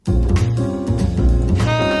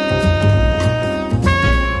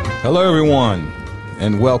Hello, everyone,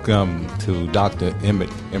 and welcome to Dr. Emmett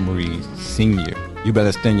Emery Sr. You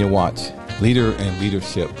Better Stand Your Watch, Leader and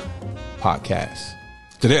Leadership Podcast.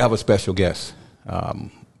 Today I have a special guest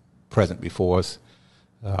present before us.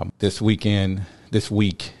 This week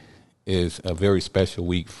is a very special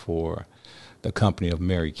week for the company of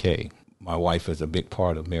Mary Kay. My wife is a big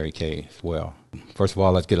part of Mary Kay as well. First of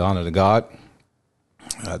all, let's get honor to God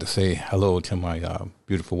to say hello to my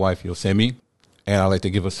beautiful wife, Yosemite. And I'd like to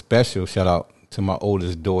give a special shout out to my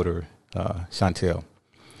oldest daughter, Chantel.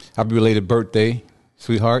 Happy belated birthday,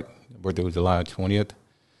 sweetheart. Her birthday was July 20th.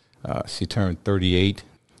 She turned 38.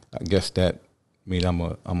 I guess that means I'm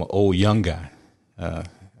an old young guy,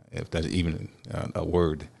 if that's even a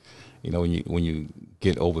word. You know, when you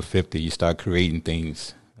get over 50, you start creating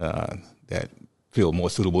things that feel more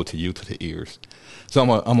suitable to you, to the ears. So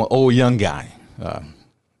I'm an old young guy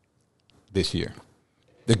this year.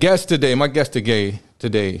 My guest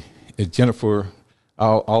today is Jennifer.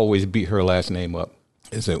 I'll always beat her last name up.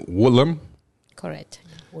 Is it Woollum? Correct.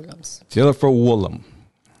 Woollums. Jennifer Woollum.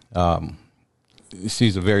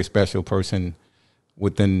 She's a very special person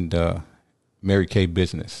within the Mary Kay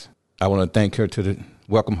business. I want to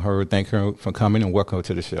welcome her, thank her for coming, and welcome her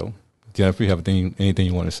to the show. Jennifer, you have anything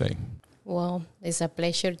you want to say? Well, it's a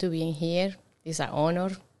pleasure to be here. It's an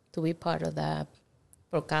honor to be part of the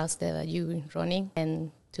podcast that you're running.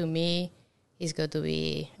 And to me, it's going to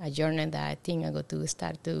be a journey that I think I'm going to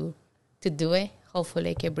start to do it.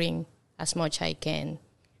 Hopefully, I can bring as much I can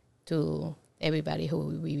to everybody who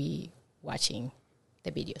will be watching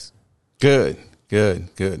the videos. Good.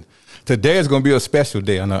 Today is going to be a special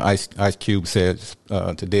day. I know Ice Cube says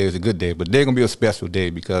today is a good day, but today is going to be a special day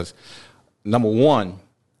because, number one,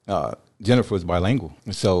 Jennifer is bilingual.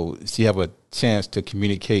 So she have a chance to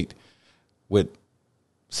communicate with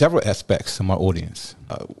several aspects of my audience,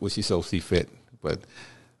 which she so see fit. But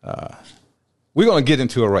we're going to get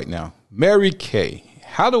into it right now. Mary Kay.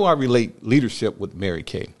 How do I relate leadership with Mary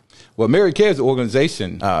Kay? Well, Mary Kay is an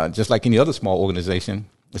organization, just like any other small organization.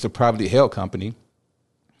 It's a privately held company,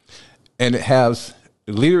 and it has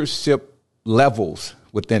leadership levels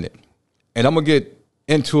within it. And I'm going to get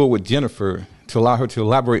into it with Jennifer to allow her to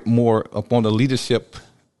elaborate more upon the leadership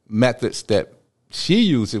methods that she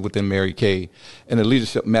uses within Mary Kay and the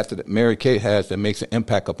leadership method that Mary Kay has that makes an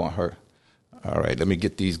impact upon her. All right, let me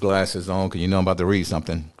get these glasses on because I'm about to read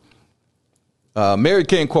something. Mary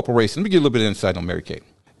Kay Incorporation. Let me give you a little bit of insight on Mary Kay.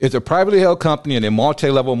 It's a privately held company in a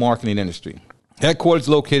multi-level marketing industry. Headquarters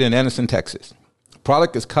located in Anderson, Texas.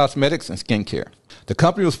 Product is cosmetics and skincare. The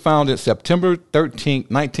company was founded September 13,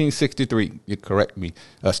 1963. You correct me.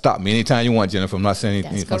 Stop me anytime you want, Jennifer. I'm not saying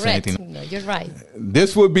anything. That's correct. No, you're right.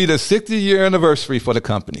 This would be the 60-year anniversary for the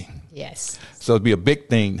company. Yes. So it'd be a big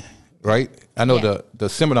thing, right? I know the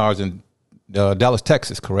seminars in Dallas,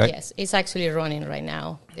 Texas, correct? Yes. It's actually running right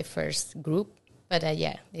now, the first group. But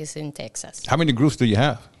it's in Texas. How many groups do you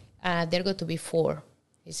have? There are going to be 4.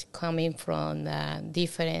 It's coming from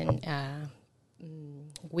different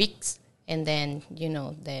weeks. And then,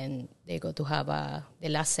 then they go to have the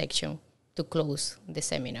last section to close the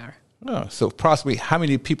seminar. Oh, so possibly how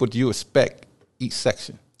many people do you expect each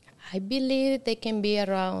section? I believe they can be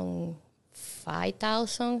around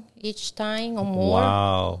 5,000 each time or more.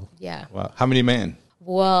 Wow. Yeah. Wow. How many men?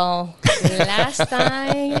 Well, last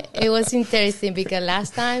time, it was interesting because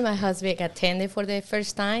last time my husband attended for the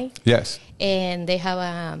first time. Yes. And they have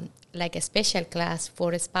a special class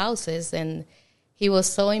for spouses, and he was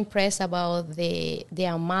so impressed about the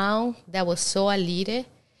amount that was so leaded.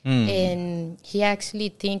 And he actually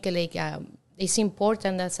think it's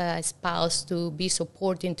important as a spouse to be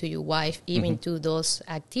supporting to your wife, even to those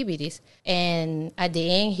activities. And at the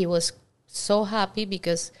end, he was so happy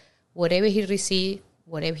because whatever he received,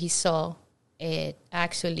 whatever he saw, it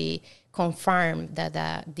actually confirmed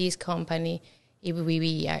that this company, it will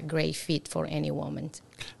be a great fit for any woman.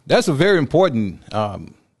 That's a very important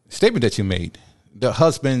statement that you made. The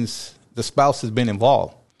spouse has been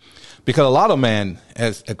involved. Because a lot of men,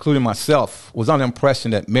 including myself, was under the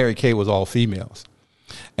impression that Mary Kay was all females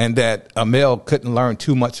and that a male couldn't learn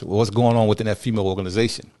too much of what's going on within that female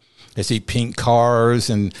organization. They see pink cars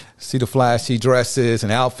and see the flashy dresses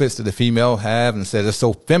and outfits that the female have and say it's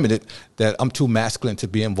so feminine that I'm too masculine to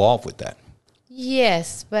be involved with that.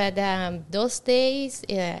 Yes, but those days,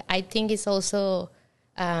 I think it's also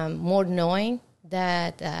more knowing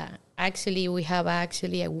that actually we have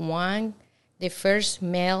the first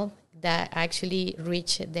male that actually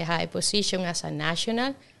reached the high position as a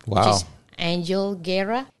national, wow, which is Angel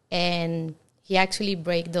Guerra, and he actually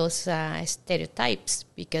break those stereotypes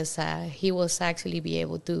because he was actually be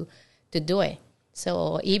able to do it.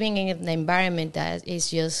 So even in an environment that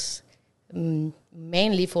is just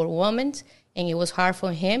mainly for women, and it was hard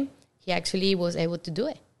for him, he actually was able to do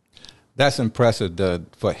it. That's impressive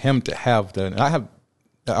for him to have and I have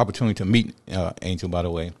the opportunity to meet Angel, by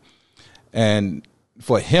the way, and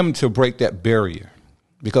for him to break that barrier.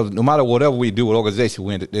 Because no matter whatever we do, what organization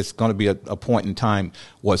we're in, there's going to be a point in time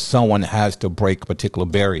where someone has to break a particular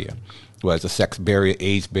barrier, whether it's a sex barrier,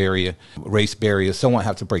 age barrier, race barrier. Someone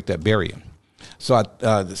has to break that barrier. So,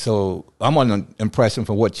 so I'm under the impression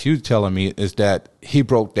from what you're telling me is that he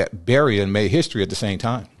broke that barrier and made history at the same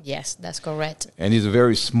time. Yes, that's correct. And he's a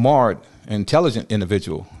very smart, intelligent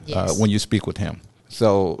individual when you speak with him.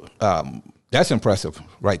 So that's impressive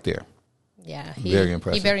right there. Yeah, very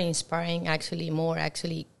impressive. He's very inspiring, I think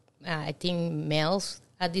males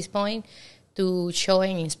at this point, to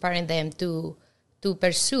showing, inspiring them to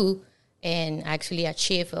pursue and actually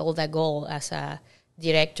achieve all the goal as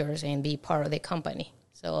directors and be part of the company.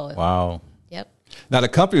 So wow. Yep. Now the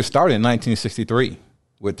company started in 1963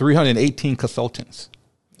 with 318 consultants.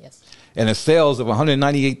 Yes. And a sales of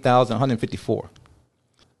 198,154.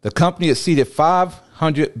 The company exceeded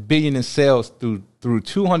 500 billion in sales through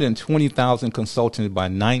 220,000 consultants by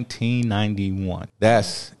 1991.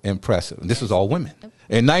 That's impressive. This was all women.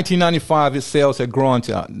 In 1995, its sales had grown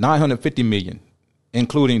to 950 million,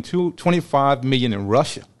 including 25 million in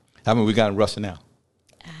Russia. How many we got in Russia now?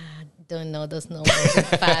 Don't know those numbers,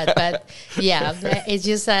 but yeah, it's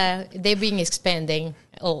just they've been expanding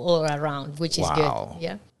all around, which is good.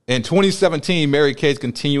 Yeah. In 2017, Mary Kay's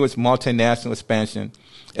continuous multinational expansion,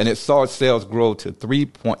 and it saw its sales grow to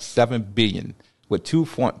 3.7 billion with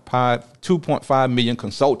 2.5 million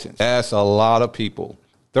consultants. That's a lot of people.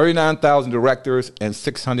 39,000 directors and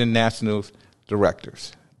 600 national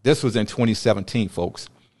directors. This was in 2017, folks.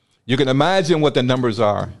 You can imagine what the numbers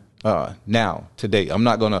are now, today. I'm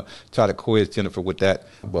not going to try to quiz Jennifer with that,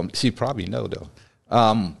 but she probably know, though.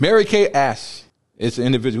 Mary Kay Ash is the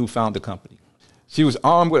individual who founded the company. She was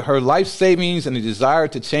armed with her life savings and a desire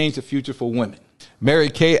to change the future for women. Mary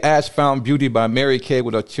Kay Ash found beauty by Mary Kay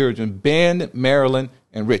with her children, Ben, Marilyn,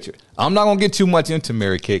 and Richard. I'm not going to get too much into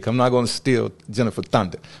Mary Kay, 'cause I'm not going to steal Jennifer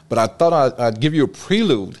thunder, but I thought I'd give you a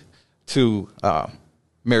prelude to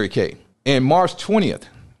Mary Kay. In March 20th,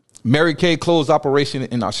 Mary Kay closed operation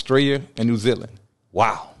in Australia and New Zealand.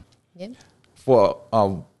 Wow. Yep. For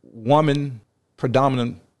a woman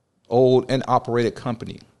predominant owned and operated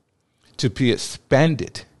company to be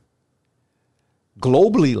expanded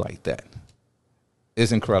globally like that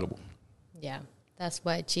is incredible. Yeah, that's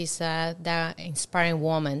why she's that inspiring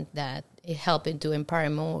woman that is helping to empower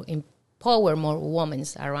more women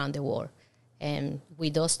around the world. And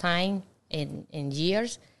with those time and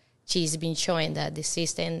years, she's been showing that the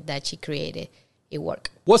system that she created, it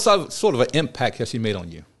worked. What sort of an impact has she made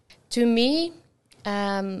on you? To me,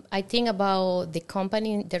 I think about the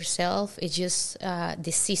company themselves. It's just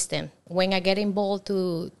the system. When I get involved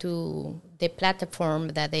to the platform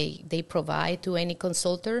that they provide to any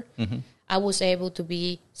consultant, I was able to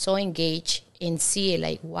be so engaged and see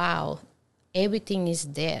like, wow, everything is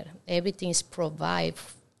there. Everything is provided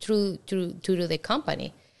through the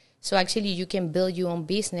company. So actually, you can build your own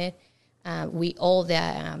business with all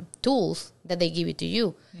the tools that they give it to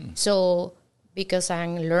you. So because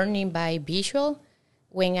I'm learning by visual,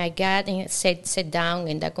 when I got and sat down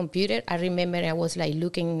in the computer, I remember I was like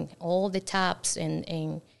looking all the tabs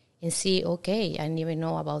and see, okay, I never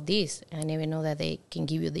know about this. I never know that they can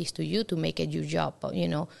give you this to you to make it your job,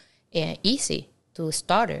 easy to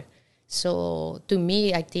start. So to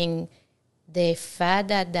me, I think the fact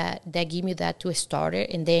that give me that to start it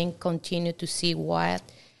and then continue to see what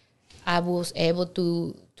I was able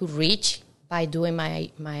to reach by doing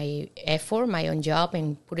my effort, my own job,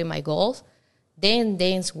 and putting my goals.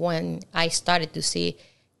 Then's when I started to see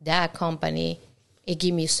that company, it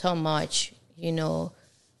gave me so much,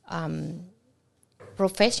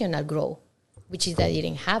 professional growth, which is that I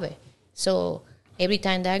didn't have it. So every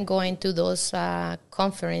time that I'm going to those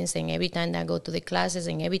conferences and every time that I go to the classes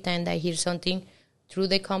and every time that I hear something through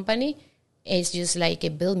the company, it's just like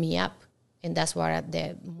it built me up. And that's what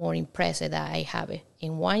the more impressed that I have it.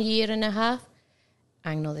 In 1 year and a half,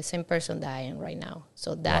 I'm not the same person that I am right now.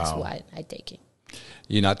 So that's why I take it.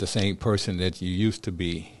 You're not the same person that you used to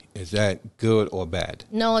be. Is that good or bad?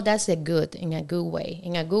 No, that's in a good way.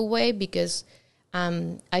 In a good way because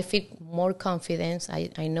I feel more confidence.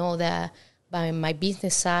 I know that by my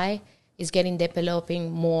business side is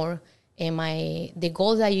developing more. And the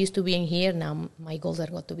goals I used to be in here, now my goals are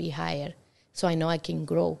going to be higher. So I know I can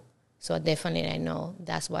grow. So definitely I know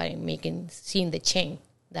that's why I'm seeing the change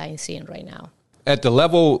that I'm seeing right now. At the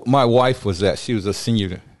level my wife was at, she was a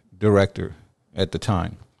senior director at the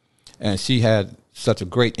time. And she had such a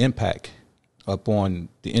great impact upon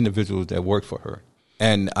the individuals that worked for her.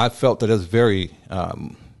 And I felt that it was very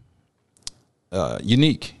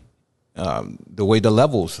unique, the way the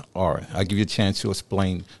levels are. I give you a chance to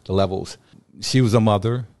explain the levels. She was a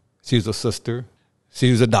mother. She was a sister.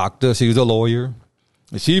 She was a doctor. She was a lawyer.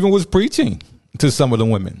 She even was preaching to some of the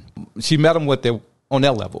women. She met them on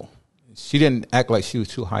their level. She didn't act like she was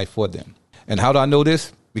too high for them. And how do I know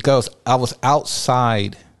this? Because I was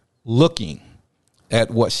outside looking at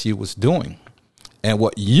what she was doing and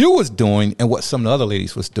what you was doing and what some of the other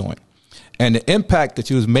ladies was doing. And the impact that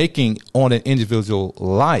she was making on an individual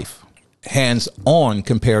life, hands-on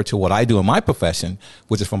compared to what I do in my profession,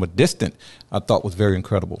 which is from a distance, I thought was very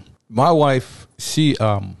incredible. My wife, she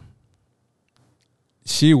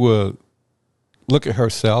would look at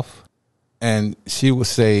herself and she would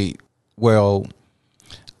say, well,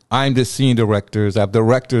 I'm the senior directors. I have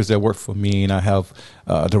directors that work for me, and I have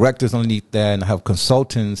directors underneath that, and I have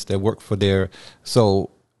consultants that work for there. So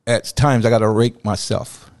at times I got to rate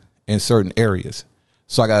myself in certain areas.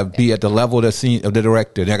 So I got to be at the level of the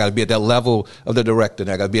director, then I got to be at that level of the director,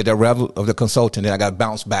 then I got to be at that level of the consultant, then I got to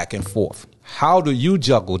bounce back and forth. How do you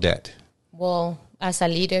juggle that? Well, as a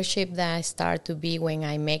leadership that I start to be when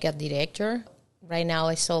I make a director, right now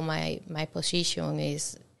I saw my position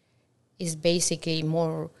is basically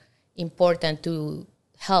more important to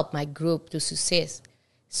help my group to success.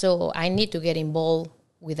 So I need to get involved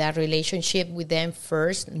with that relationship with them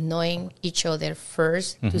first, knowing each other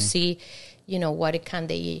first, to see, what can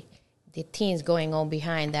the things going on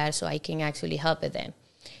behind that, so I can actually help them.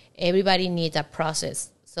 Everybody needs a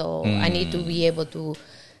process, so I need to be able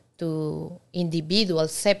to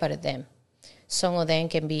individuals separate them. Some of them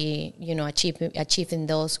can be, achieving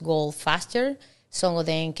those goals faster. Some of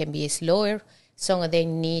them can be slower. Some of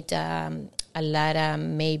them need a lot of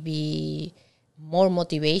maybe more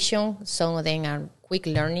motivation. Some of them are quick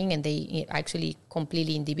learning and they actually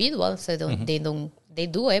completely individual. So they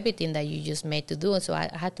do everything that you just made to do. So I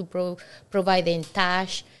had to provide them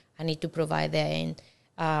tasks. I need to provide them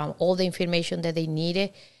all the information that they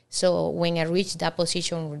needed. So when I reached that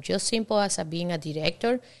position, just simple as being a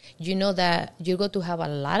director, you know that you're going to have a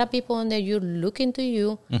lot of people on there. You're looking to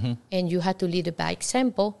you, and you have to lead by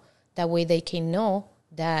example. That way they can know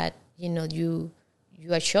that, you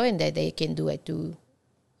are showing that they can do it too,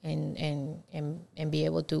 and be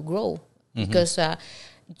able to grow. Because I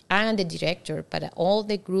am the director, but all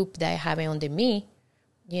the group that I have under me,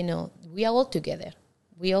 we are all together.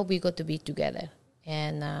 We got to be together.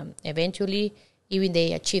 And eventually, even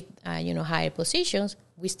they achieve, higher positions,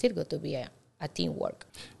 we still got to be a teamwork.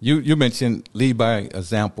 You mentioned lead by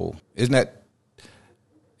example. Isn't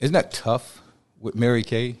that tough with Mary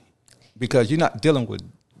Kay? Because you're not dealing with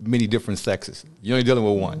many different sexes. You're only dealing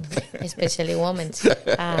with one. Especially women.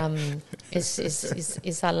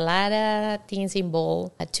 It's a lot of things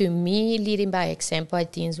involved. To me, leading by example, I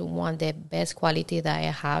think is one of the best quality that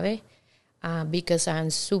I have, because I'm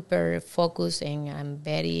super focused and I'm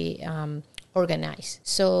very organized.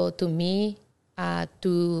 So to me,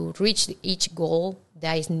 to reach each goal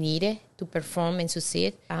that is needed to perform and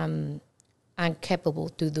succeed, I'm capable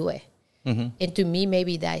to do it. And to me,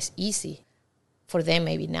 maybe that is easy. For them,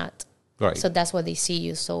 maybe not. Right. So that's why they see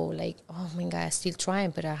you so like, oh my God, I'm still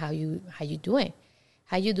trying, but how you doing?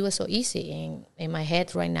 How you do it so easy? And in my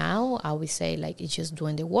head right now, I would say like it's just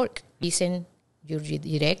doing the work. Listen your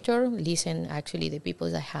director, listen actually the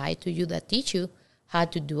people that hire to you that teach you how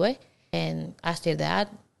to do it. And after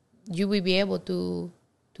that, you will be able to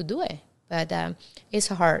do it. But it's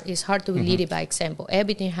hard. It's hard to lead it by example.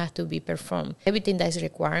 Everything has to be performed. Everything that is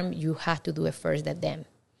required, you have to do it first than them.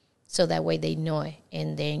 So that way they know it.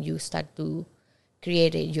 And then you start to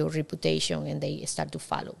create your reputation and they start to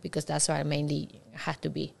follow. Because that's what I mainly have to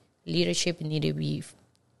be. Leadership need to be,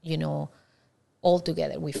 all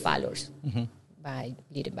together with followers by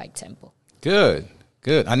leading by example. Good.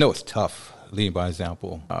 I know it's tough, leading by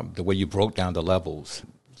example. The way you broke down the levels.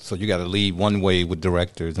 So you got to lead one way with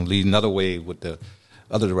directors and lead another way with the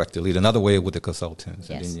other director, lead another way with the consultants.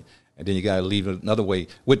 Yes. And then you got to lead another way.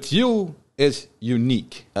 With you, it's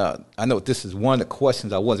unique. I know this is one of the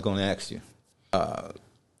questions I was going to ask you. But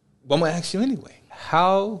I'm going to ask you anyway.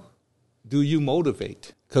 How do you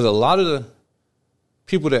motivate? Because a lot of the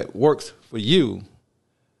people that works for you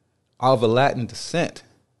are of a Latin descent,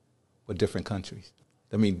 but different countries.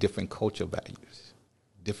 I mean, different cultural values,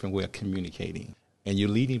 different way of communicating. And you're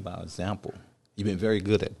leading by example. You've been very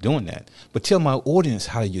good at doing that. But tell my audience,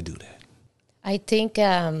 how do you do that? I think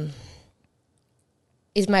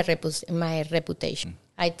it's my reputation.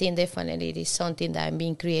 I think definitely it is something that I've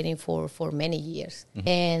been creating for many years.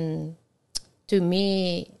 And to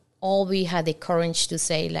me, all we had the courage to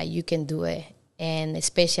say, like, you can do it. And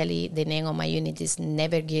especially the name of my unit is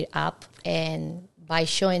Never Give Up. And by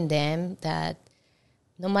showing them that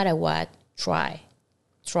no matter what, try,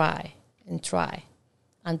 and try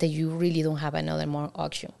until you really don't have another more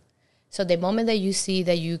option. So the moment that you see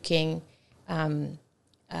that you can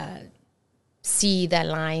see that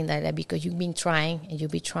line, that because you've been trying and you'll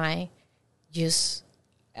be trying, just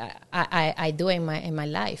I do in my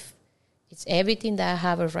life. It's everything that I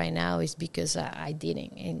have right now is because I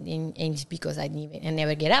didn't, and it's because I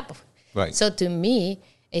never get up. Right. So to me,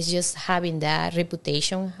 it's just having that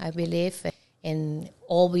reputation, I believe, and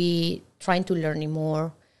all we trying to learn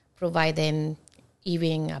more, provide them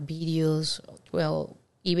even videos, well,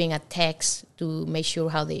 even a text to make sure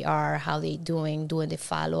how they are, how they doing the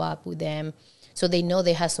follow-up with them. So they know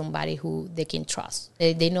they have somebody who they can trust.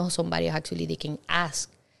 They know somebody actually they can ask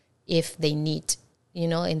if they need,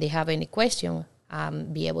 and they have any question,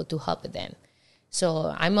 be able to help them.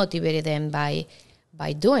 So I motivated them by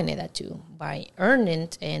doing it that too, by earning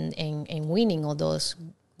and winning all those,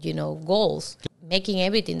 goals, making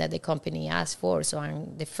everything that the company asks for. So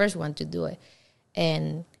I'm the first one to do it.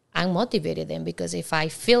 And I motivated them because if I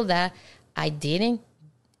feel that I didn't,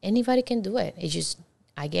 anybody can do it. It's just,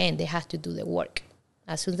 again, they have to do the work.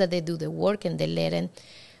 As soon as they do the work and they let in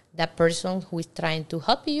that person who is trying to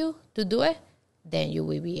help you to do it, then you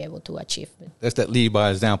will be able to achieve it. That's that lead by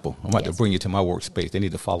example. I'm about to bring you to my workspace. They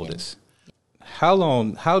need to follow this.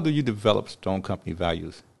 How do you develop strong company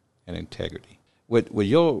values and integrity? With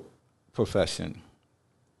your profession,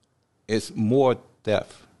 it's more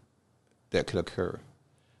theft that could occur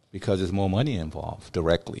because there's more money involved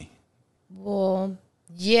directly. Well,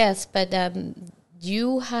 yes, but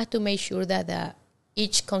you have to make sure that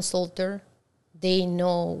each consultant, they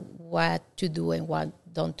know what to do and what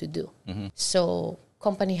don't to do. Mm-hmm. So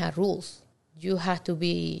company have rules. You have to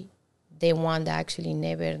be the one that actually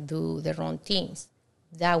never do the wrong things.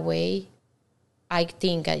 That way, I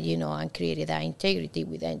think, I created that integrity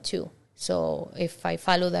with them too. So if I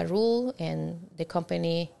follow the rule and the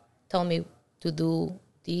company tell me to do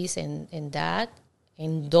this and that,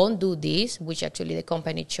 and don't do this, which actually the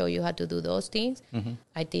company show you how to do those things, mm-hmm.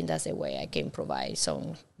 I think that's the way I can provide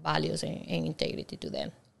some values and integrity to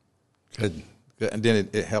them. Good. And then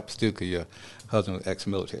it helps too because your husband was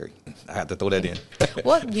ex-military. I have to throw that in.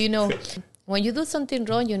 Well, when you do something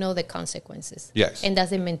wrong, you know the consequences. Yes. And that's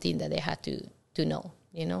the main thing that they have to know,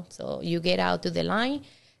 So you get out to the line,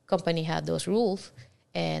 company have those rules,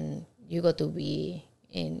 and you got to be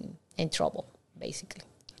in trouble, basically.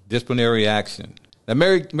 Disciplinary action. Now,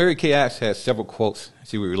 Mary Kay Ash has several quotes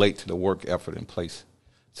she would relate to the work effort in place,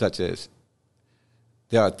 such as,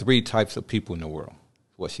 there are 3 types of people in the world,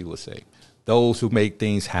 what she would say. Those who make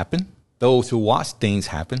things happen, those who watch things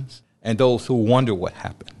happen, and those who wonder what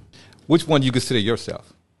happened. Which one do you consider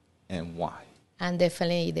yourself, and why? I'm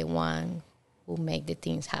definitely the one who make the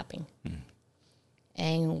things happen. Mm.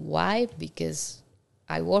 And why? Because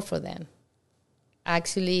I work for them.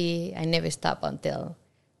 Actually, I never stop until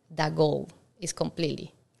that goal is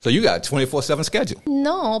completely. So you got a 24/7 schedule?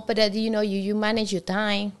 No, but you manage your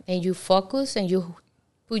time and you focus and you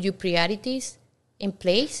put your priorities in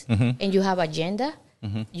place, mm-hmm. and you have agenda.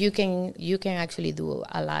 Mm-hmm. You can actually do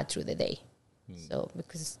a lot through the day. So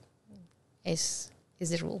because it's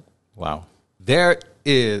the rule. Wow. There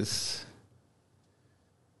is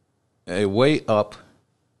a way up,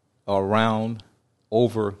 around,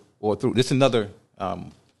 over, or through. This is another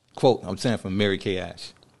quote I'm saying from Mary Kay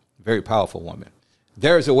Ash. Very powerful woman.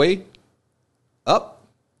 There is a way up,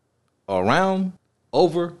 around,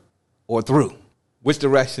 over, or through. Which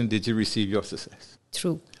direction did you receive your success?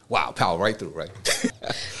 Through. Wow, power right through, right?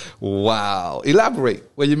 Wow. Elaborate.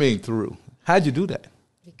 What do you mean through? How'd you do that?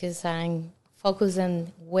 Because I'm focused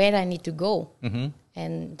on where I need to go. Mm-hmm.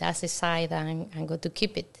 And that's the side I'm going to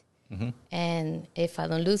keep it. Mm-hmm. And if I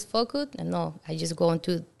don't lose focus, no, I just go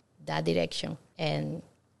into that direction and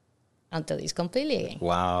until it's completely again.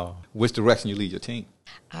 Wow. Which direction you lead your team?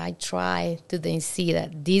 I try to then see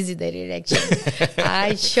that this is the direction.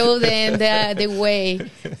 I show them the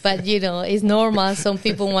way, but it's normal. Some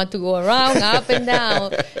people want to go around, up and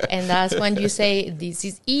down, and that's when you say this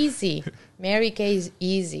is easy. Mary Kay is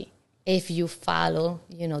easy if you follow,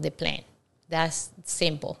 the plan. That's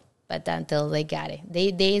simple. But until they got it,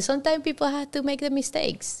 they sometimes people have to make the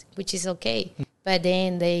mistakes, which is okay. But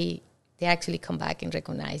then they actually come back and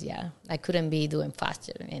recognize, I couldn't be doing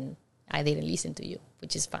faster, and I didn't listen to you,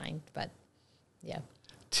 which is fine. But, yeah.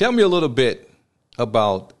 Tell me a little bit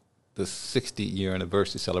about the 60-year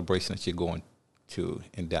anniversary celebration that you're going to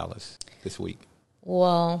in Dallas this week.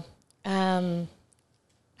 Well, I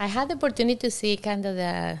I had the opportunity to see kind of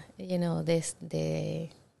the, you know, the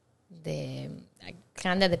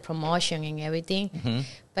kind of the promotion and everything.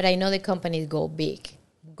 But I know the companies go big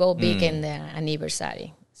in the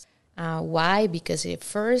anniversary. Why? Because at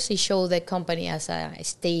first it showed the company as a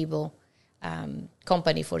stable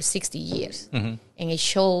company for 60 years. And it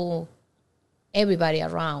showed everybody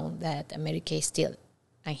around that America is still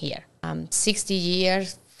here. 60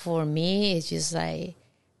 years for me is just like,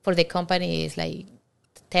 for the company is like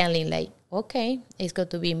telling like, okay, it's going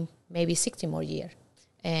to be maybe 60 more years.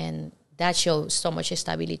 And that shows so much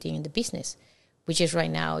stability in the business, which is right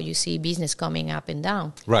now you see business coming up and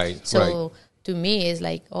down. Right. So to me, it's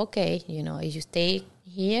like, okay, you know, if you stay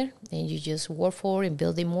here and you just work for and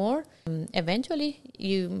building more, eventually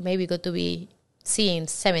you maybe got to be seeing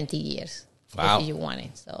 70 years. Wow. If you want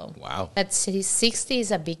it. So wow. But 60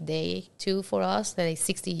 is a big day too for us. Like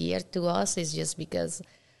 60 years to us is just because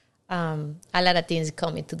a lot of things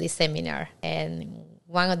come into this seminar. And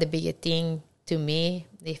one of the biggest things to me,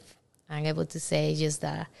 if I'm able to say, is just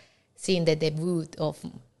seeing the debut of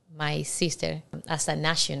my sister as a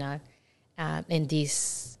national in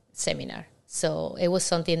this seminar. So it was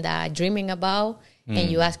something that I'm dreaming about. And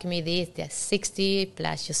you asked me this, the 60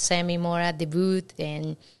 plus Yosemite Mora debut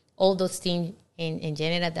and all those things in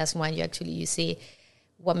general. That's when you see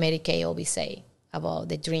what Mary Kay always say about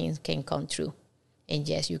the dreams can come true. And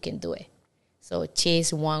yes, you can do it. So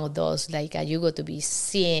she's one of those, like, you got to be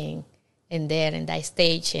seeing in there in that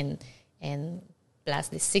stage and plus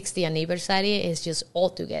the 60th anniversary is just all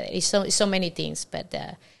together. It's so many things, but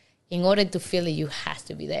in order to feel it, you have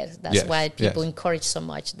to be there. That's why people encourage so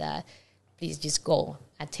much that please just go,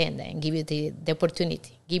 attend and give you the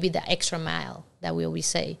opportunity, give you the extra mile that we always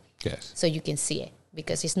say. Yes. So you can see it,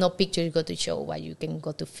 because it's no picture you go to show what you can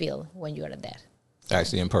go to feel when you are there.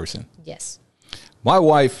 Actually in person. Yes. My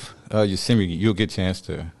wife, Yosemite, you'll get a chance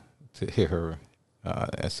to hear her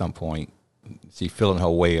at some point. She's feeling her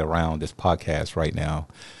way around this podcast right now.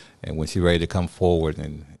 And when she's ready to come forward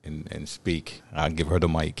and speak, I'll give her the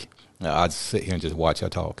mic. I'll just sit here and just watch her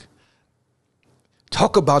talk.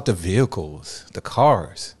 Talk about the vehicles, the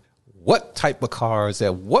cars. What type of cars,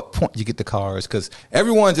 at what point you get the cars? Because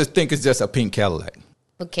everyone just think it's just a pink Cadillac.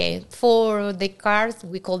 Okay, for the cars,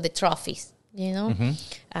 we call the trophies, you know.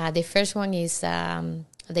 The first one is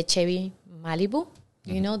the Chevy Malibu,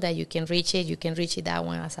 you know, that you can reach it. You can reach it, that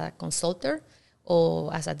one as a consultant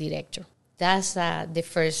or as a director. That's the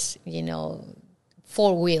first, you know,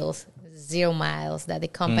 4 wheels, 0 miles that the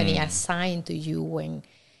company assigned to you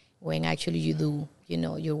when actually you do, you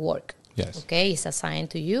know, your work. Yes. Okay, it's assigned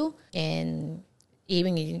to you, and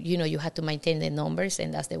even, you know, you have to maintain the numbers,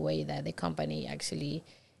 and that's the way that the company actually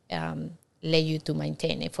let you to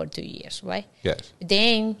maintain it for 2 years, right? Yes.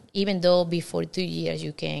 Then, even though before 2 years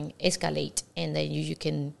you can escalate, and then you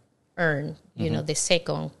can earn, you know, the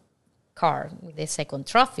second car, the second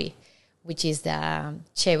trophy, which is the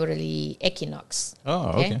Chevrolet Equinox. Oh,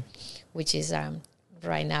 okay. Which is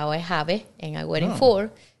right now I have it, and I'm waiting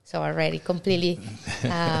for. So I already completely 2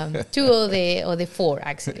 of the 4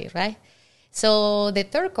 actually, right? So the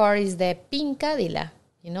third car is the pink Cadillac,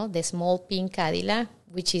 you know, the small pink Cadillac,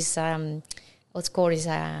 which is of course is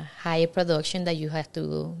a higher production that you have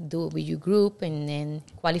to do with your group, and then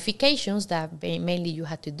qualifications that mainly you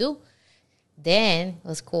have to do. Then,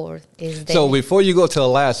 of course, is the... So before you go to the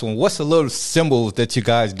last one, what's the little symbols that you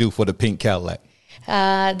guys do for the pink Cadillac?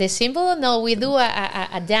 The symbol, no, we do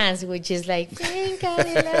a dance, which is like, pink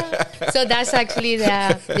Cadillac. So that's actually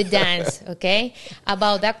the dance, okay?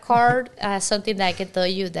 About that card, something that I can tell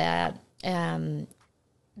you that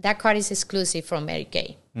that card is exclusive from Mary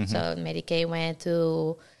Kay. So Mary Kay went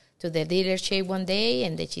to the dealership one day,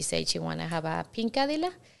 and then she said she want to have a pink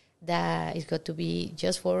Cadillac that is going to be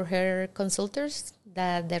just for her consultants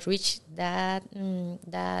that reach that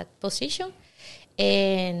position.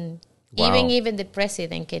 And even the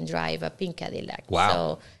president can drive a pink Cadillac. Wow.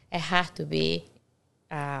 So it has to be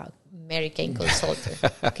American consultant,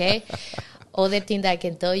 okay? Other thing that I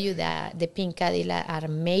can tell you, that the pink Cadillac are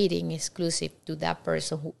made in exclusive to that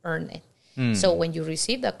person who earned it. So when you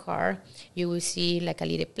receive the car, you will see like a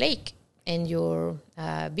little plaque in your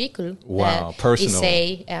vehicle. Wow, personal. It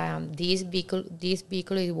say this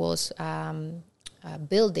vehicle it was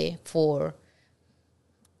built for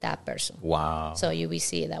that person. Wow. So you will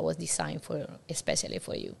see that was designed especially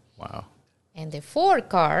for you. Wow. And the fourth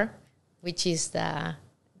car, which is the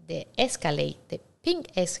Escalade, the pink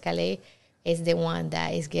Escalade, is the one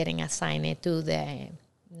that is getting assigned to the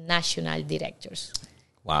national directors.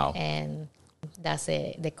 Wow. And that's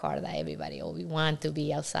the car that everybody always want to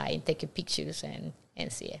be outside and taking pictures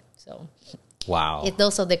and see it. So Wow. It's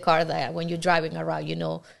also the car that when you're driving around, you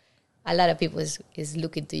know, a lot of people is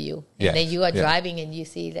looking to you. And Yes, then you are yes. driving and you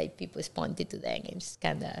see like people is pointing to them. It's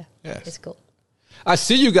kind of, Yes. it's cool. I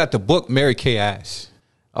see you got the book Mary Kay Ash.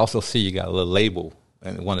 I also see you got a little label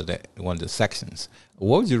in one of the sections.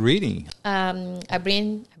 What was you reading? I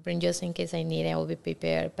bring just in case I need it, I will be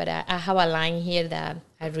prepared. But I have a line here that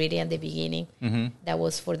I read it at the beginning. That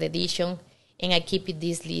was for the edition. And I keep it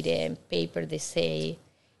this little paper that say,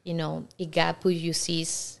 you know, if God put you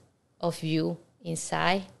seeds of you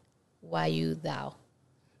inside, why you thou?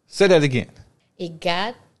 Say that again. If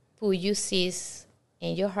God put you seeds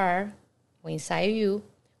in your heart or inside you,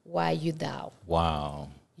 why you thou? Wow.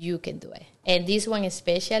 You can do it. And this one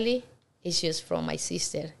especially is just from my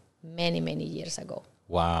sister many, many years ago.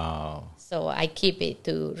 Wow. So I keep it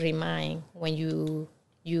to remind when you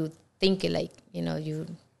think like, you know, you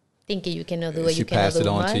think you cannot do it, She you cannot passed do it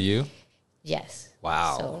on much. to you? Yes.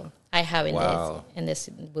 Wow. So I have Wow. in this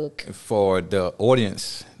book. For the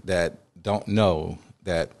audience that don't know,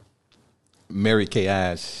 that Mary Kay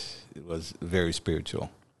Ash was very spiritual.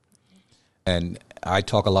 And I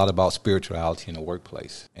talk a lot about spirituality in the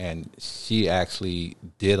workplace. And she actually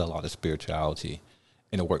did a lot of spirituality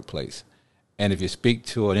in the workplace. And if you speak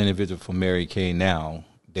to an individual from Mary Kay now,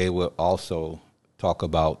 they will also talk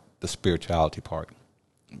about the spirituality part,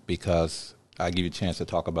 because I'll give you a chance to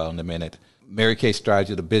talk about it in a minute. Mary Kay's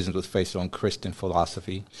strategy of the business was based on Christian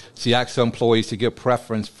philosophy. She asked her employees to give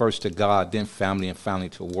preference first to God, then family, and finally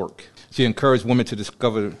to work. She encouraged women to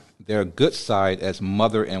discover their good side as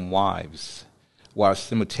mother and wives, while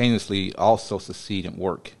simultaneously also succeed in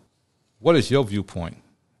work. What is your viewpoint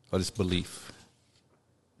of this belief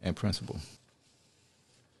and principle?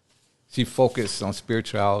 She focused on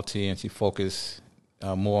spirituality, and she focused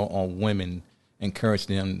more on women,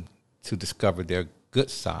 encouraging them to discover their good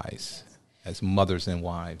sides as mothers and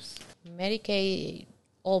wives. Mary Kay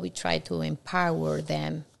always tried to empower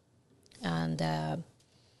them, and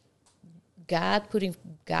God, putting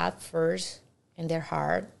God first in their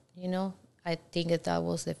heart, you know, I think that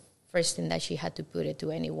was the first thing that she had to put it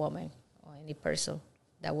to any woman or any person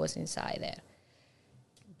that was inside there.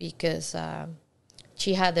 Because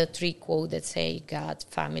she had the 3 quotes that say God,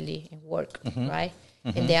 family, and work, right?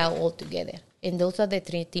 And they are all together. And those are the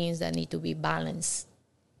 3 things that need to be balanced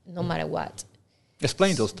no matter what.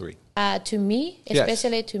 Explain those 3. To me,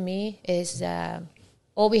 especially to me, is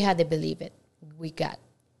all we had to believe it. We got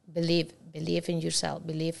believe in yourself.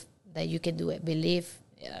 Believe that you can do it. Believe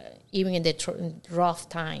even in the rough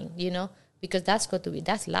time, you know, because that's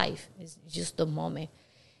life. It's just the moment,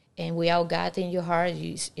 and without God in your heart,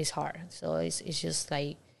 it's hard. So it's just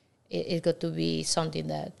like it's got to be something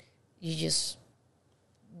that you just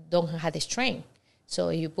don't have the strength. So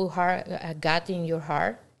you put God in your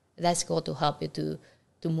heart, that's going to help you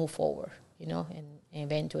to move forward, you know, and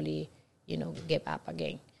eventually, you know, get up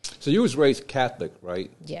again. So you was raised Catholic,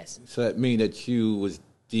 right? Yes. So that means that you was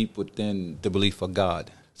deep within the belief of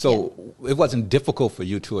God. So it wasn't difficult for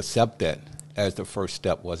you to accept that as the first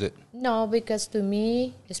step, was it? No, because to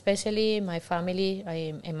me, especially my family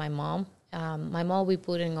and my mom, we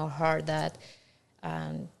put in our heart that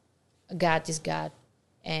God is God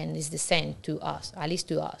and is the same to us, at least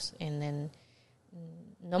to us. And then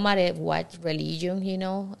no matter what religion, you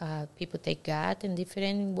know, people take God in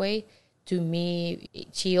different way. To me,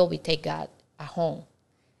 she always take God at home.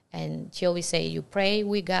 And she always say, you pray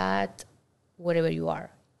with God wherever you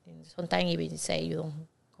are. And sometimes even say you don't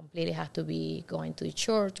completely have to be going to the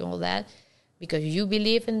church and all that. Because you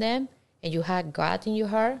believe in them and you have God in your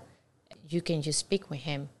heart, you can just speak with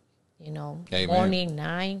him, you know, Amen. morning,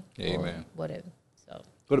 night, Amen. or whatever. So,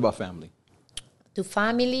 What about family? To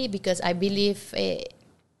family, because I believe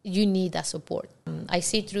you need that support. I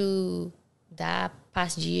see through that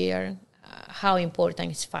past year how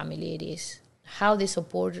important is family it is. How the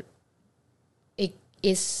support it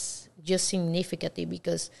is just significant,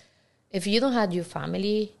 because if you don't have your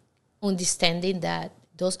family understanding that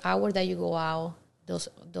those hours that you go out, those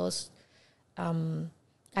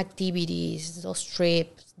activities, those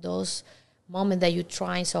trips, those moments that you're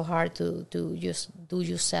trying so hard to just do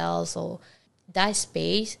yourself, or that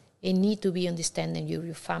space, it need to be understanding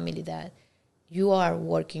your family that you are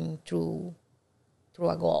working through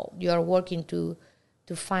a goal. You are working to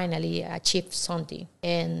finally achieve something.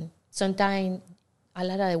 And sometimes a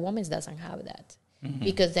lot of the women doesn't have that,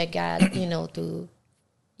 because they got,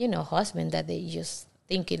 husband that they just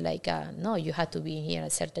thinking like, no, you have to be here at a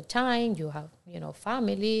certain time. You have,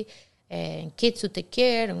 family and kids to take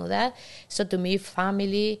care and all that. So to me,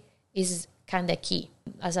 family is kind of key.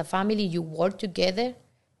 As a family, you work together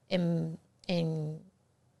and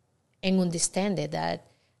understand that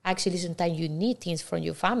actually sometimes you need things from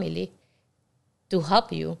your family to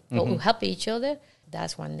help you or help each other.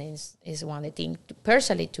 That's one is one of the things.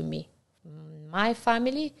 Personally, to me, my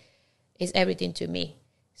family is everything to me.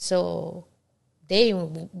 So they're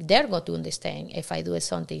going to understand if I do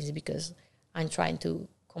something is because I'm trying to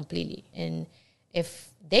completely. And if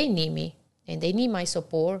they need me and they need my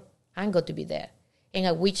support, I'm going to be there. And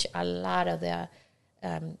I wish a lot of the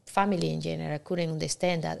family in general couldn't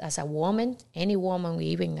understand that as a woman, any woman,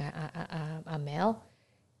 even a male,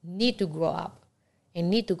 need to grow up and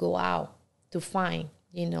need to go out to find,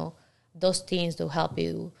 those things to help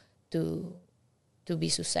you to be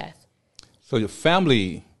success. So your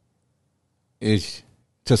family is,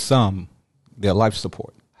 to some, their life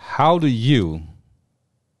support. How do you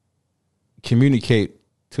communicate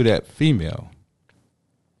to that female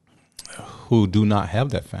who do not have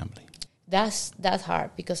that family? That's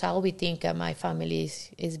hard because I always think my family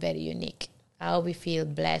is very unique. I always feel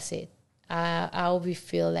blessed. I always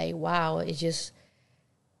feel like, wow,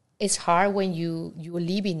 it's hard when you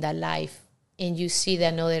live in that life and you see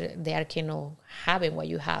that they are having what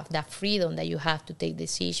you have, that freedom that you have to take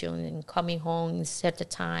decisions and coming home in certain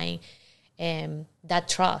time, and that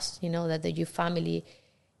trust, that your family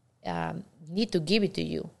need to give it to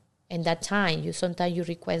you. And that time, sometimes you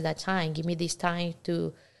request that time. Give me this time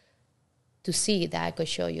to see that I could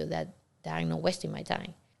show you that I'm not wasting my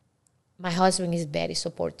time. My husband is very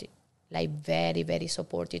supportive, like very, very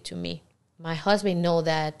supportive to me. My husband know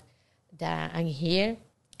that I'm here.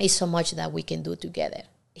 Is so much that we can do together.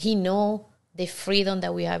 He know the freedom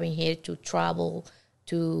that we have in here to travel,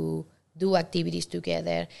 to do activities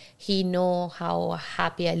together. He know how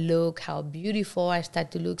happy I look, how beautiful I start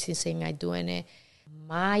to look since I'm doing it.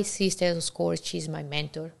 My sister, of course, she's my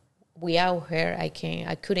mentor. Without her, I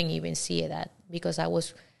couldn't even see that because I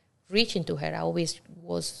was reaching to her. I always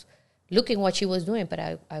was looking what she was doing, but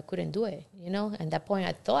I couldn't do it, At that point,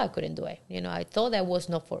 I thought I couldn't do it. I thought that was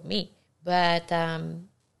not for me. But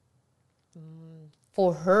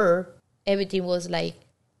for her, everything was like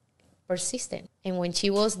persistent. And when she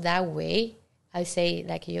was that way, I say,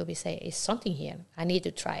 like you always say, it's something here. I need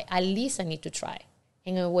to try. At least I need to try.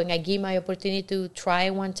 And when I give my opportunity to try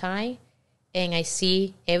one time, and I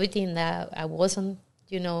see everything that I wasn't,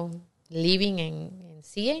 living and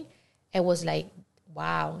seeing, it was like,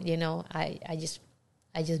 wow, I just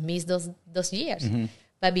missed those years. Mm-hmm.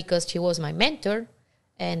 But because she was my mentor,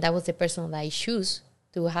 and that was the person that I chose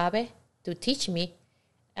to have it, to teach me,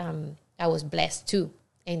 I was blessed too.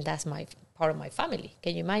 And that's my part of my family.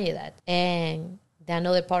 Can you imagine that? And the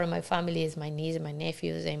another part of my family is my niece and my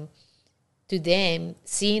nephews. And to them,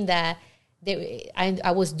 seeing that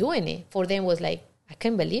I was doing it, for them was like, I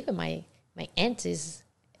can't believe it. My aunt is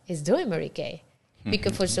doing Mary Kay.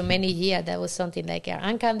 Because for so many years, that was something like,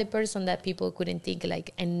 I'm kind of the person that people couldn't think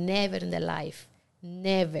like, and never in their life,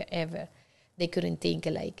 never, ever, they couldn't think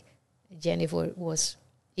like Jennifer was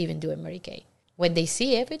even doing Mary Kay. When they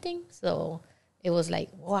see everything, so it was like,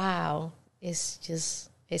 wow, it's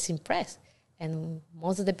impressed. And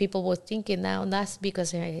most of the people were thinking now that's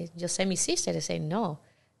because Yosemi's sister. They say, no,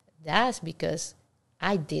 that's because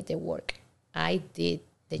I did the work. I did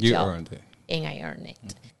the job. You earned it. And I earned it.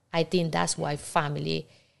 Mm-hmm. I think that's why family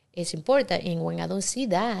is important. And when I don't see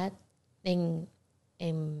that, in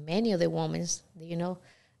many of the women,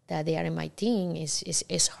 that they are in my team,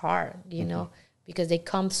 is hard, because they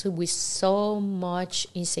come with so much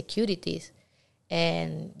insecurities.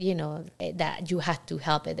 And, that you have to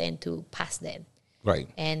help it and to pass them. Right.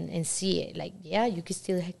 And see it. Like, yeah, you can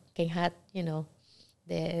still can have,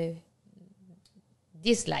 the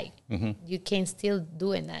dislike. Mm-hmm. You can still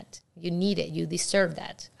doing that. You need it. You deserve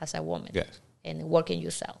that as a woman. Yes. And working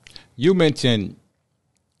yourself. You mentioned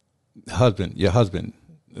your husband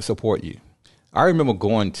support you. I remember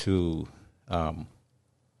going to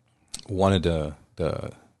one of the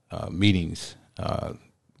meetings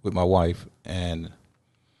with my wife, and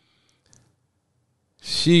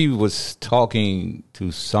she was talking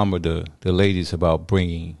to some of the ladies about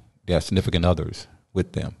bringing their significant others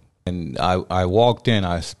with them. And I walked in,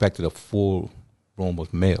 I expected a full room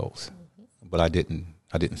of males, but I didn't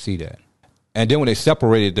see that. And then when they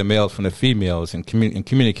separated the males from the females and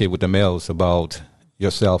communicate with the males about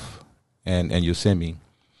yourself and Yosemi,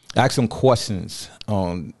 I asked them questions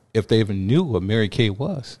on if they even knew what Mary Kay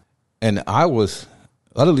was. And I was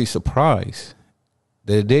utterly surprised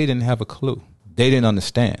that they didn't have a clue. They didn't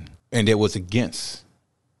understand. And it was against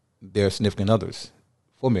their significant others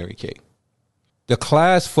for Mary Kay. The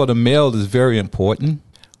class for the male is very important,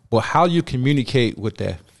 but how you communicate with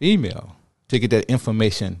that female to get that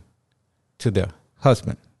information to their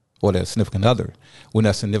husband or their significant other, when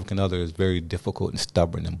that significant other is very difficult and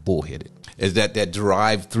stubborn and bullheaded? Is that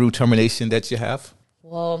drive through termination that you have?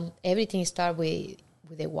 Well, everything starts with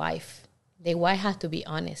the wife. The wife has to be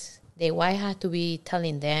honest. The wife has to be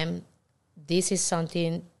telling them, this is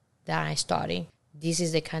something that I'm starting. This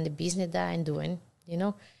is the kind of business that I'm doing.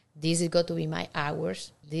 This is going to be my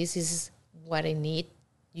hours. This is what I need.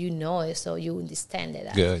 It, so you understand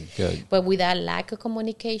that. Good. But with that lack of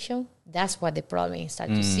communication, that's what the problem is, start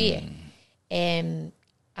to see it. And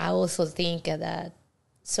I also think that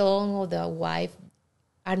some of the wives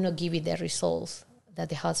are not giving the results that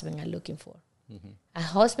the husband are looking for. Mm-hmm. A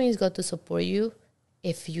husband is going to support you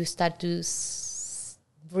if you start to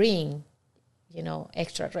bring,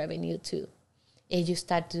 extra revenue too. And you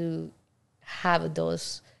start to have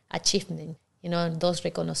those achievements, those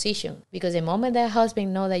recognition. Because the moment that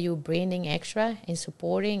husband know that you're bringing extra and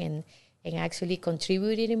supporting and actually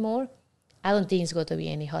contributing more, I don't think it's going to be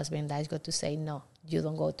any husband that's going to say, no, you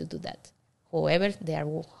don't go to do that. However, there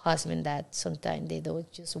are husbands that sometimes they don't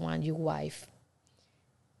just want your wife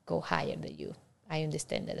go higher than you. I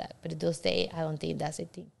understand that. But those days, I don't think that's a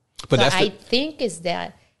thing. But I think it's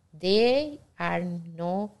that they are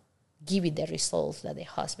not giving the results that the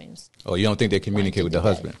husbands. Oh, you don't think they communicate with the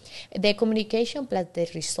husband? The communication plus the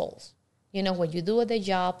results. When you do the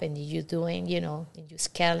job and you're doing, and you're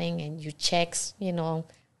scaling and your checks,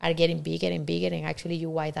 are getting bigger and bigger, and actually your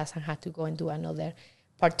wife doesn't have to go and do another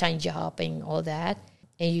part-time job and all that.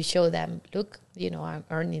 And you show them, look, I'm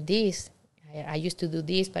earning this. I used to do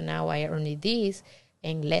this, but now I earn this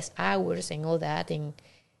and less hours and all that. And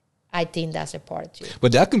I think that's a part too.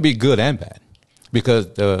 But that can be good and bad, because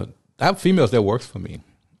I have females that works for me.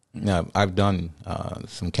 I've done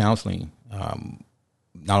some counseling,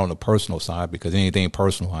 not on the personal side, because anything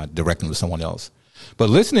personal I direct them to someone else. But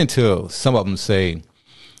listening to some of them say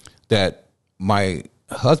that my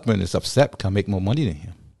husband is upset because I make more money than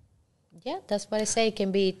him. Yeah, that's what I say. It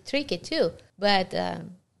can be tricky too. But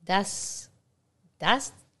that's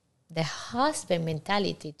the husband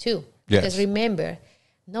mentality too. Yes. Because remember,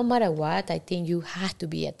 no matter what, I think you have to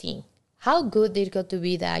be a team. How good it got to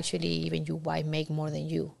be that actually even your wife make more than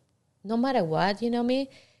you? No matter what,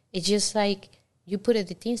 it's just like you put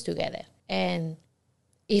the things together. And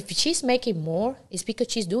if she's making more, it's because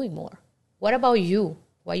she's doing more. What about you?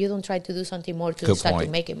 Why you don't try to do something more to start to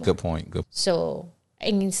make it more? Good point. So,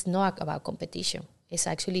 and it's not about competition. It's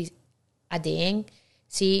actually, at the end,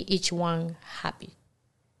 see each one happy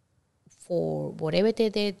for whatever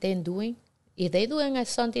they're doing. If they're doing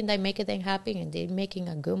something that makes them happy and they're making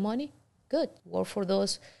a good money, good. Work for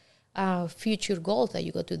those future goals that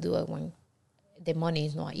you got to do when the money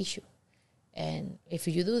is not an issue. And if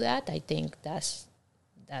you do that, I think that's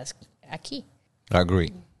a key. I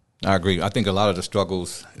agree. I think a lot of the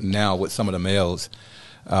struggles now with some of the males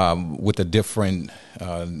with the different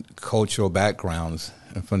cultural backgrounds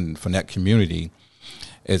from that community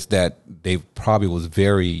is that they probably was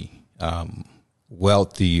very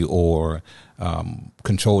wealthy or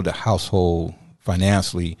controlled the household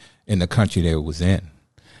financially in the country they was in.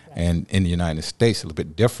 Right. And in the United States, a little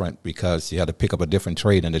bit different because you had to pick up a different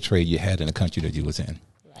trade than the trade you had in the country that you was in.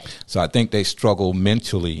 Right. So I think they struggle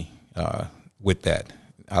mentally with that.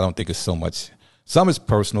 I don't think it's so much. Some is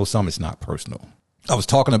personal, some is not personal. I was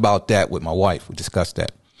talking about that with my wife. We discussed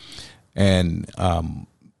that. And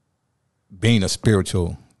being a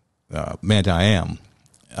spiritual man that I am,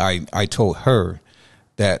 I told her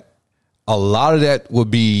that a lot of that would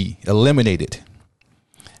be eliminated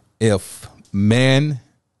if men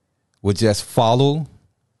would just follow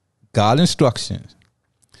God's instructions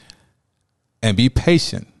and be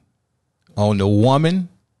patient on the woman,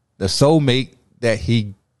 the soulmate that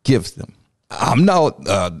he gives them. I'm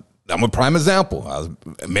a prime example. I was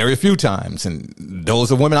married a few times, and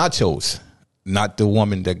those are women I chose, not the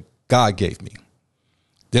woman that God gave me.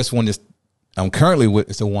 This one I'm currently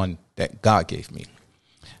with is the one that God gave me.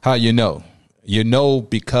 How you know? You know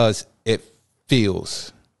because it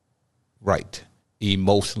feels right,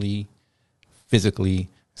 emotionally, physically,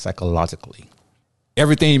 psychologically.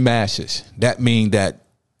 Everything matches. That means that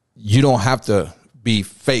you don't have to be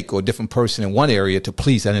fake or a different person in one area to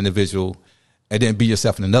please that individual and then be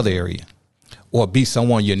yourself in another area, or be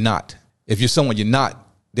someone you're not. If you're someone you're not,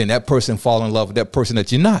 then that person fall in love with that person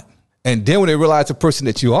that you're not. And then when they realize the person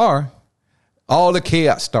that you are, all the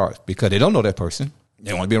chaos starts because they don't know that person.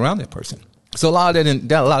 They want to be around that person. So a lot of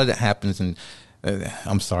that happens. And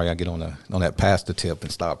I'm sorry, I get on that pastor tip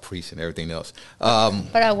and start preaching and everything else.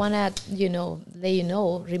 But I want to, let you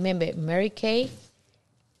know, remember, Mary Kay,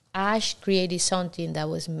 Ash created something that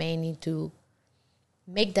was meant to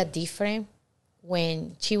make that different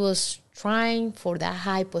when she was trying for that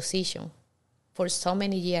high position for so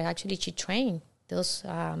many years. Actually, she trained those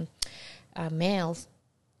males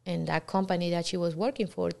in that company that she was working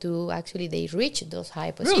for to actually they reach those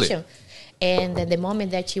high positions. Really? And then the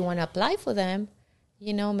moment that she want to apply for them,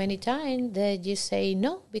 many times they just say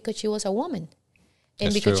no because she was a woman. And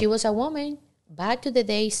That's because true. she was a woman, back to the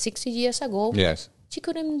day 60 years ago, yes, she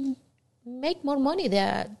couldn't make more money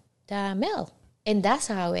than the male. And that's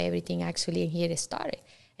how everything actually here started.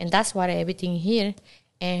 And that's what everything here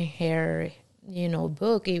and her,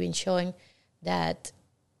 book even showing that,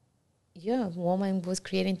 woman was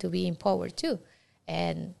creating to be empowered too.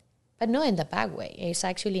 But not in the bad way. It's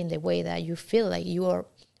actually in the way that you feel like you are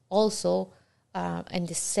also in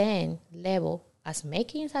the same level as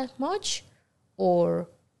making as much or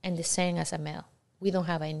in the same as a male. We don't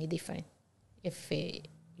have any different. If, if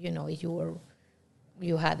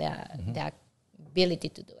you had that ability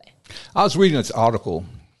to do it. I was reading this article.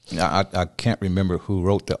 I can't remember who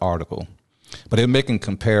wrote the article, but they're making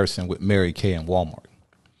comparison with Mary Kay and Walmart.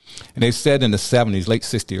 And they said in the 70s, late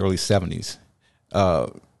 60s, early 70s,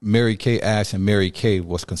 Mary Kay Ash and Mary Kay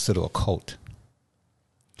was considered a cult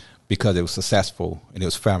because it was successful and it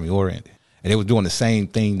was family-oriented. And they were doing the same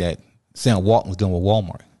thing that Sam Walton was doing with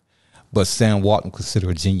Walmart. But Sam Walton was considered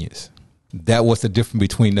a genius. That was the difference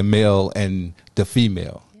between the male and the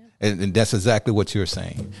female. Yeah. And that's exactly what you're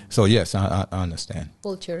saying. So, yes, I understand.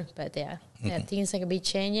 Culture, but things are going to be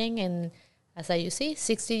changing. And as you see,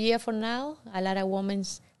 60 years from now, a lot of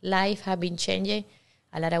women's life have been changing.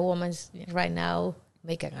 A lot of women right now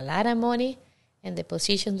making a lot of money in the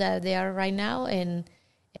position that they are right now. And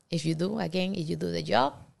if you do the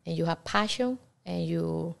job and you have passion and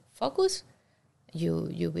you focus,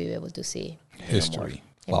 you'll be able to see history.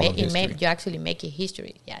 You actually make it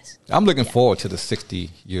history, yes. I'm looking forward to the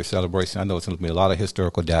 60-year celebration. I know it's going to be a lot of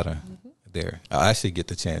historical data there. I actually get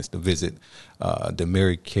the chance to visit the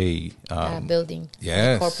Mary Kay building.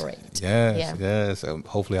 Yes. Corporate. Yes.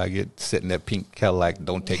 Hopefully I get sit in that pink Cadillac,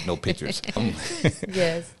 don't take no pictures.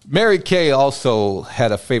 Yes. Mary Kay also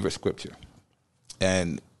had a favorite scripture,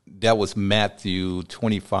 and that was Matthew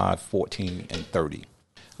 25:14 and 30.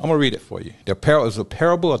 I'm going to read it for you. It was a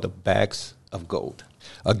parable of the bags of gold.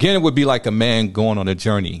 Again, it would be like a man going on a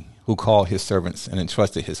journey who called his servants and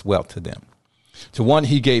entrusted his wealth to them. To one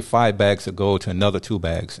he gave 5 bags of gold, to another 2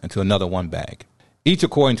 bags, and to another 1 bag, each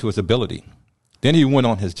according to his ability. Then he went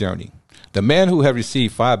on his journey. The man who had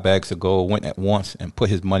received 5 bags of gold went at once and put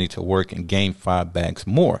his money to work and gained 5 bags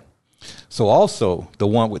more. So also the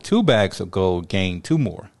one with 2 bags of gold gained 2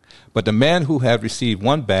 more. But the man who had received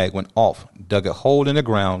 1 bag went off, dug a hole in the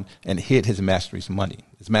ground, and hid his master's money.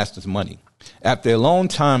 After a long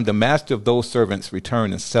time, the master of those servants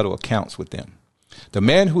returned and settled accounts with them. The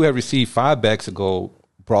man who had received 5 bags of gold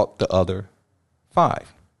brought the other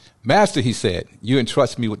 5. Master, he said, you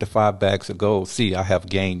entrust me with the 5 bags of gold. See, I have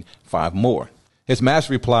gained 5 more. His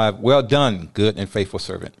master replied, well done, good and faithful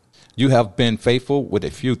servant. You have been faithful with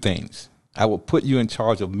a few things. I will put you in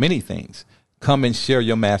charge of many things. Come and share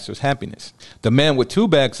your master's happiness. The man with 2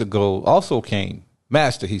 bags of gold also came.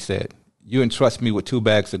 Master, he said, you entrust me with 2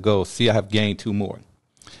 bags of gold. See, I have gained 2 more.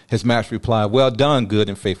 His master replied, well done, good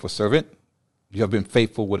and faithful servant. You have been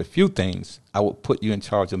faithful with a few things. I will put you in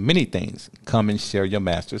charge of many things. Come and share your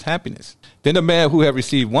master's happiness. Then the man who had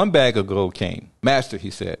received 1 bag of gold came. Master,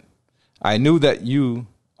 he said, I knew that you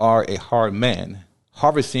are a hard man,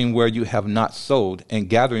 harvesting where you have not sowed and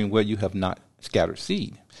gathering where you have not scattered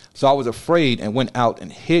seed. So I was afraid and went out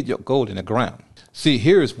and hid your gold in the ground. See,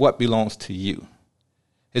 here is what belongs to you.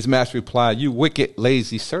 His master replied, you wicked,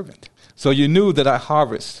 lazy servant. So you knew that I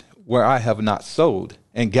harvest where I have not sowed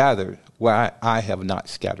and gather where I have not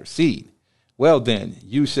scattered seed. Well, then,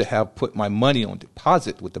 you should have put my money on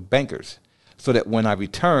deposit with the bankers, so that when I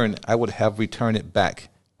return, I would have returned it back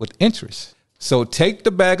with interest. So take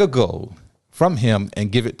the bag of gold from him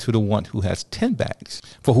and give it to the one who has 10 bags.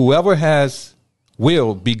 For whoever has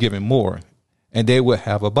will be given more, and they will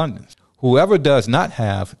have abundance. Whoever does not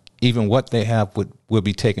have, even what they have will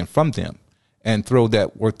be taken from them. And throw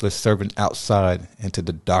that worthless servant outside into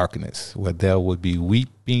the darkness, where there would be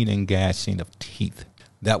weeping and gnashing of teeth.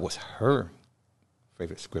 That was her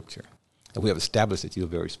favorite scripture. And we have established that you're a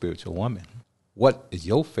very spiritual woman. What is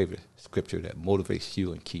your favorite scripture that motivates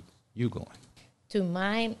you and keep you going? To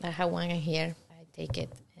mine, I have one here. I take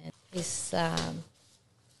it. And it's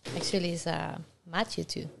actually it's Matthew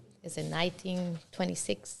 2. It's in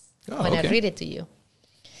 1926. When I read it to you.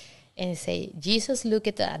 And say, Jesus looked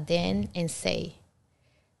at them and say,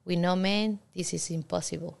 we know, man, this is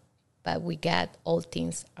impossible, but with God, all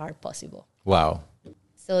things are possible. Wow.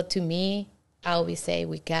 So to me, I always say,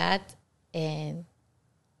 with God, and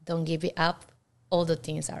don't give it up. All the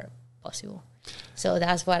things are possible. So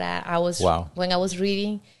that's what I was, when I was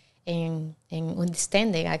reading and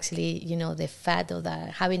understanding actually, the fact of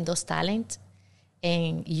that having those talents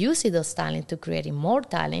and using those talents to create more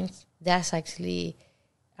talents, that's actually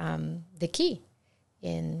the key.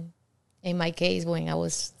 In my case, when I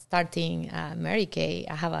was starting Mary Kay,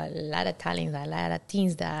 I have a lot of talents, a lot of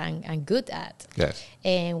things that I'm good at. Yes.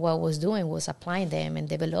 And what I was doing was applying them and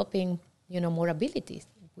developing, more abilities,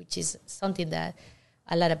 which is something that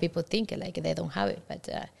a lot of people think like they don't have it. But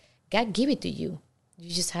God give it to you. You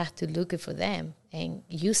just have to look for them and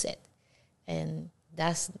use it. And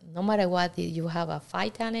that's no matter what, you have a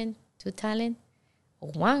 5 talent, 2 talent, or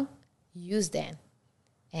 1, use them.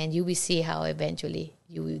 And you will see how eventually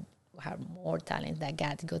you will have more talent that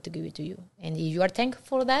God got to give it to you. And if you are thankful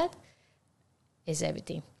for that, it's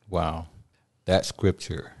everything. Wow. That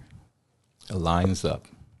scripture lines up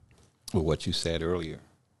with what you said earlier.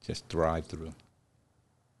 Just thrive through.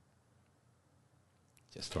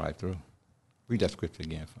 Just thrive through. Read that scripture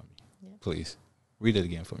again for me, please. Read it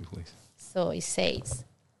again for me, please. So it says,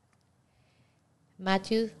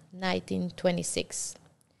 Matthew 19:26.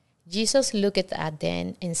 Jesus looked at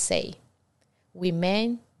them and said, "With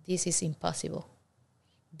men this is impossible,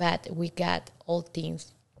 but with God all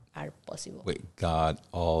things are possible." With God,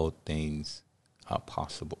 all things are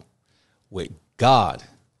possible. With God,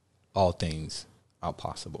 all things are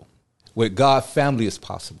possible. With God, family is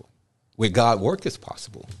possible. With God, work is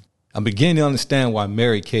possible. I'm beginning to understand why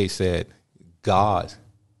Mary Kay said God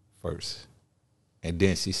first, and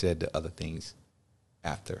then she said the other things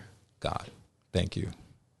after God. Thank you.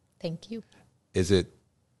 Thank you. Is it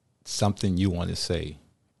something you want to say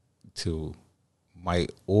to my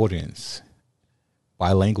audience,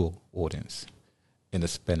 bilingual audience, in the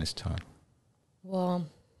Spanish tongue? Well,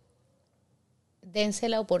 dense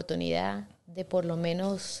la oportunidad de por lo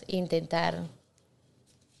menos intentar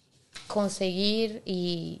conseguir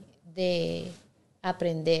y de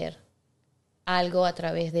aprender algo a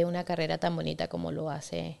través de una carrera tan bonita como lo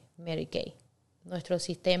hace Mary Kay. Nuestro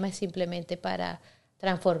sistema es simplemente para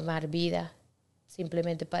transformar vidas,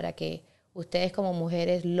 simplemente para que ustedes como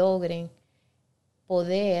mujeres logren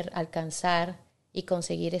poder alcanzar y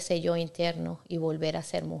conseguir ese yo interno y volver a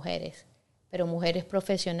ser mujeres, pero mujeres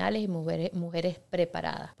profesionales y mujeres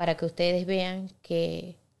preparadas, para que ustedes vean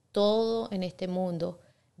que todo en este mundo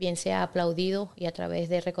bien sea aplaudido y a través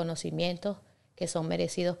de reconocimientos que son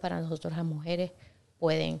merecidos para nosotros las mujeres,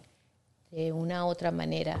 pueden de una u otra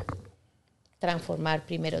manera transformar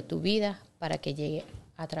primero tu vida para que llegue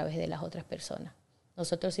a través de las otras personas.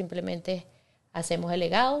 Nosotros simplemente hacemos el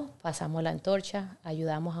legado, pasamos la antorcha,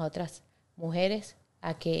 ayudamos a otras mujeres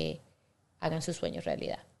a que hagan sus sueños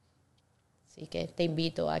realidad. Así que te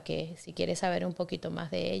invito a que si quieres saber un poquito más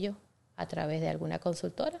de ello a través de alguna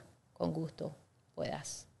consultora, con gusto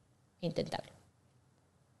puedas intentarlo.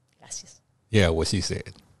 Gracias. Yeah, what she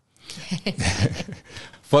said.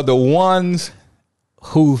 For the ones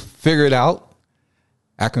who figured out,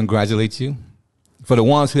 I congratulate you. For the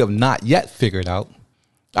ones who have not yet figured out,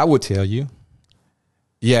 I will tell you,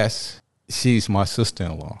 yes, she's my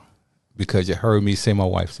sister-in-law, because you heard me say my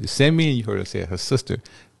wife said, send me, and you heard her say her sister,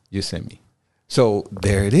 you send me. So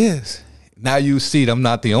there it is. Now you see that I'm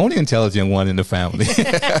not the only intelligent one in the family.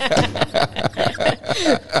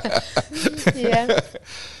 Yeah.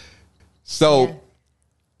 So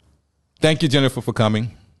thank you, Jennifer, for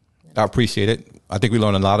coming. I appreciate it. I think we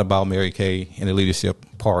learned a lot about Mary Kay and the leadership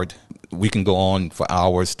part. We can go on for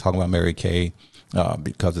hours talking about Mary Kay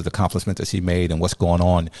because of the accomplishments that she made and what's going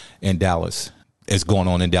on in Dallas. It's going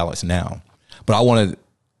on in Dallas now. But I want to,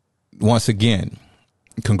 once again,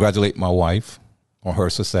 congratulate my wife on her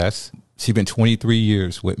success. She's been 23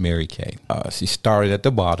 years with Mary Kay. She started at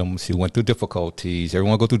the bottom. She went through difficulties.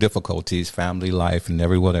 Everyone go through difficulties, family life, and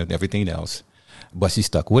everything else. But she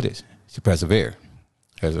stuck with it. She persevered,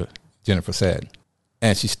 as Jennifer said.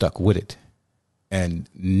 And she stuck with it. And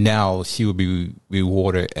now she will be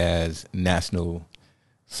rewarded as National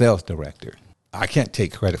Sales Director. I can't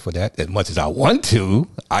take credit for that as much as I want to.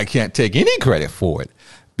 I can't take any credit for it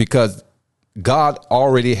because God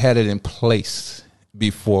already had it in place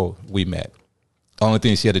before we met. The only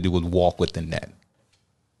thing she had to do was walk within that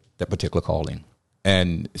particular calling.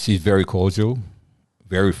 And she's very cordial,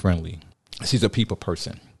 very friendly. She's a people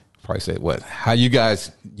person. Probably said, what? How you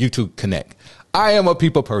two connect? I am a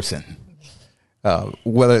people person.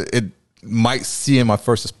 Whether it might see in my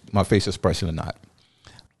face expression or not.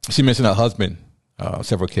 She mentioned her husband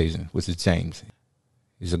several occasions, which is James.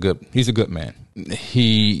 He's a good man.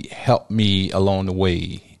 He helped me along the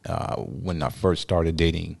way when I first started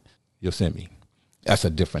dating Yosemite. that's a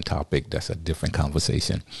different topic. That's a different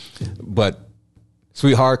conversation. But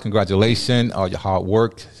sweetheart, congratulations. All your hard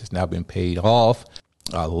work has now been paid off.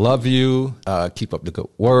 I love you. Keep up the good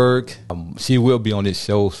work. She will be on this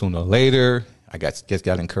show sooner or later. I just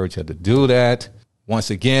got to encourage her to do that. Once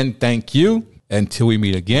again, thank you. Until we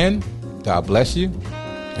meet again, God bless you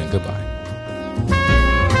and goodbye.